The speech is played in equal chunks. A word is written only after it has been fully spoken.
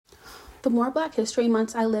The more Black History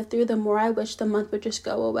Months I live through, the more I wish the month would just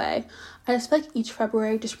go away. I just feel like each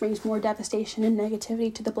February just brings more devastation and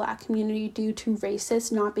negativity to the Black community due to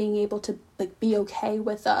racists not being able to be okay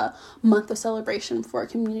with a month of celebration for a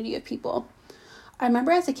community of people. I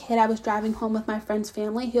remember as a kid, I was driving home with my friend's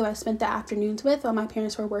family who I spent the afternoons with while my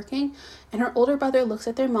parents were working, and her older brother looks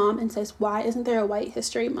at their mom and says, "Why isn't there a White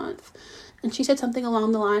History Month?" And she said something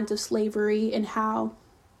along the lines of slavery and how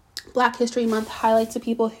Black History Month highlights the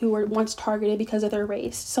people who were once targeted because of their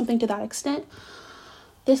race, something to that extent.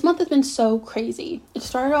 This month has been so crazy. It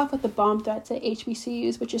started off with the bomb threats at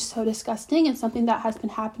HBCUs, which is so disgusting and something that has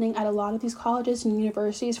been happening at a lot of these colleges and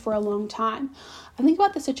universities for a long time. I think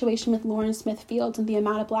about the situation with Lauren Smith Fields and the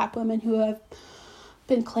amount of Black women who have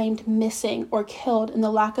been claimed missing or killed and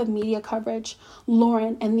the lack of media coverage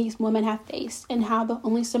Lauren and these women have faced, and how the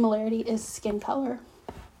only similarity is skin color.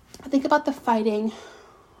 I think about the fighting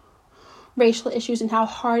racial issues and how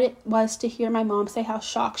hard it was to hear my mom say how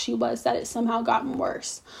shocked she was that it's somehow gotten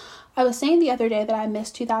worse. I was saying the other day that I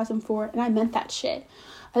missed 2004, and I meant that shit.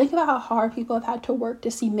 I think about how hard people have had to work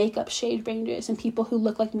to see makeup shade ranges and people who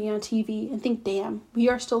look like me on TV and think, damn, we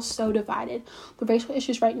are still so divided. The racial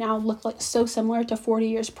issues right now look like so similar to 40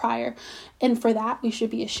 years prior, and for that, we should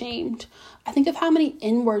be ashamed. I think of how many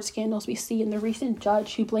N-word scandals we see in the recent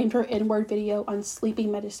judge who blamed her N-word video on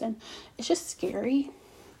sleeping medicine. It's just scary.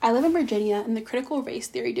 I live in Virginia, and the critical race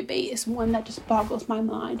theory debate is one that just boggles my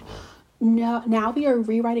mind. Now we are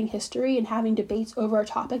rewriting history and having debates over a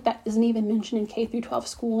topic that isn't even mentioned in K-12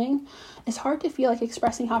 schooling. It's hard to feel like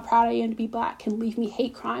expressing how proud I am to be Black can leave me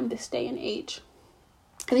hate crime this day and age.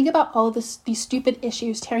 I think about all of these stupid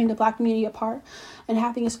issues tearing the Black community apart and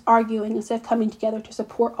having us arguing instead of coming together to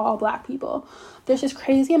support all Black people. There's this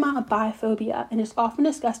crazy amount of biphobia, and it's often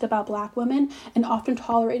discussed about Black women and often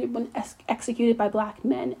tolerated when executed by Black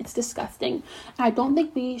men. It's disgusting. And I don't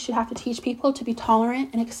think we should have to teach people to be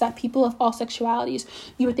tolerant and accept people of all sexualities.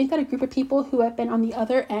 You would think that a group of people who have been on the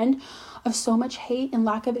other end of so much hate and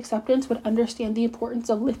lack of acceptance would understand the importance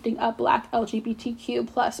of lifting up Black LGBTQ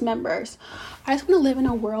plus members. I just want to live in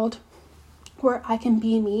a world where I can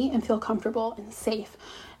be me and feel comfortable and safe.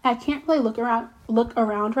 I can't really look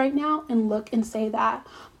around right now and look and say that,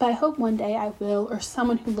 but I hope one day I will, or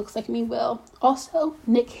someone who looks like me will. Also,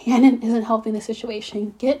 Nick Cannon isn't helping the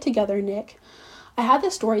situation. Get it together, Nick. I had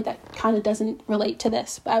this story that kind of doesn't relate to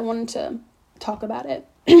this, but I wanted to talk about it.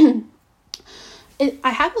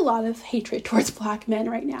 I have a lot of hatred towards Black men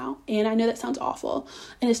right now, and I know that sounds awful,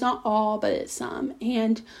 and it's not all, but it's some,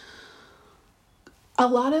 and a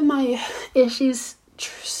lot of my issues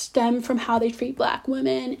stem from how they treat Black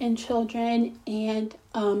women and children and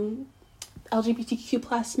LGBTQ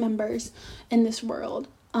plus members in this world,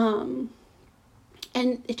 and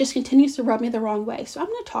it just continues to rub me the wrong way, so I'm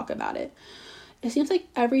going to talk about it. It seems like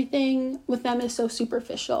everything with them is so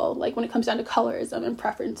superficial, like when it comes down to colorism and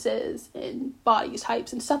preferences and body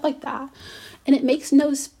types and stuff like that. And it makes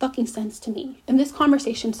no fucking sense to me. And this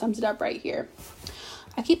conversation sums it up right here.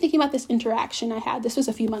 I keep thinking about this interaction I had. This was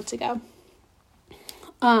a few months ago.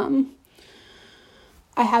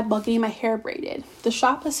 I had while getting my hair braided. The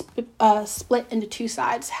shop was split into two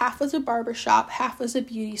sides. Half was a barber shop, half was a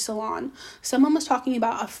beauty salon. Someone was talking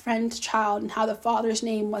about a friend's child and how the father's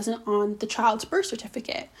name wasn't on the child's birth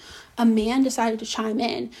certificate. A man decided to chime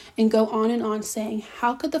in and go on and on saying,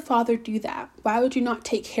 "How could the father do that? Why would you not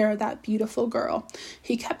take care of that beautiful girl?"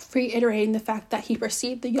 He kept reiterating the fact that he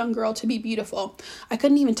perceived the young girl to be beautiful. I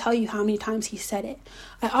couldn't even tell you how many times he said it.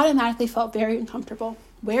 I automatically felt very uncomfortable.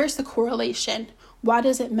 Where's the correlation? Why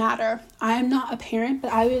does it matter? I am not a parent,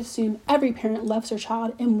 but I would assume every parent loves their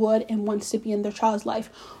child and would and wants to be in their child's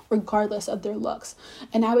life regardless of their looks.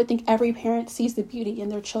 And I would think every parent sees the beauty in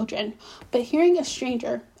their children. But hearing a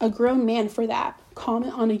stranger, a grown man for that,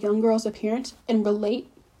 comment on a young girl's appearance and relate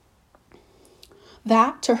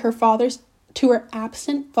that to her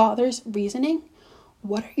absent father's reasoning,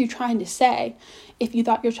 what are you trying to say? If you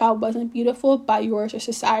thought your child wasn't beautiful by yours or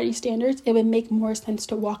society standards, it would make more sense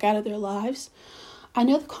to walk out of their lives. I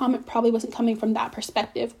know the comment probably wasn't coming from that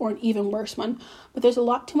perspective or an even worse one, but there's a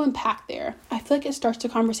lot to unpack there. I feel like it starts the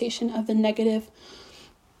conversation of the negative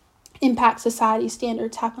impact society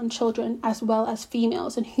standards have on children as well as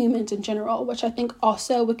females and humans in general, which I think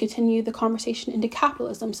also would continue the conversation into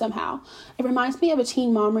capitalism somehow. It reminds me of a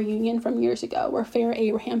Teen Mom reunion from years ago where Farrah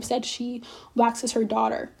Abraham said she waxes her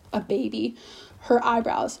daughter, a baby, her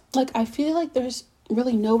eyebrows. Like, I feel like there's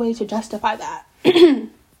really no way to justify that.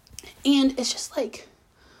 And it's just like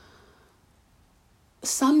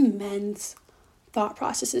some men's thought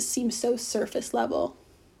processes seem so surface level.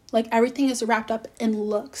 Like everything is wrapped up in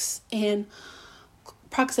looks and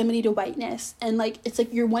proximity to whiteness, and like it's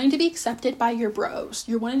like you're wanting to be accepted by your bros,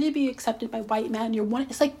 you're wanting to be accepted by white men,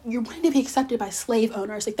 it's like you're wanting to be accepted by slave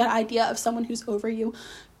owners, like that idea of someone who's over you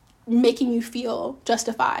making you feel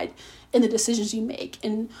justified in the decisions you make,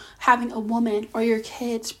 and having a woman or your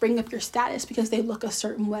kids bring up your status because they look a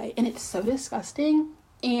certain way, and it's so disgusting.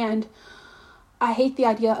 And I hate the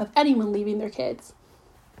idea of anyone leaving their kids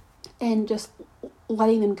and just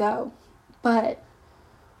letting them go, but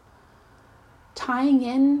tying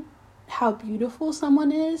in how beautiful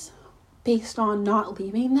someone is based on not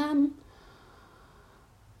leaving them,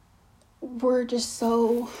 we're just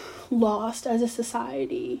so lost as a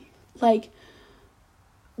society. Like,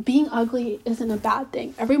 being ugly isn't a bad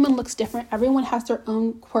thing. Everyone looks different. Everyone has their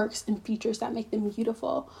own quirks and features that make them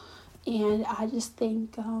beautiful. And I just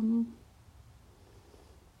think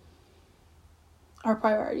our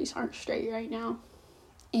priorities aren't straight right now.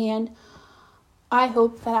 And I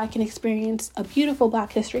hope that I can experience a beautiful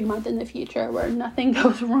Black History Month in the future where nothing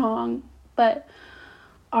goes wrong. But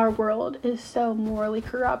our world is so morally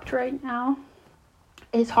corrupt right now.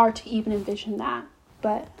 It's hard to even envision that.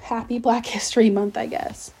 But happy Black History Month, I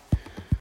guess.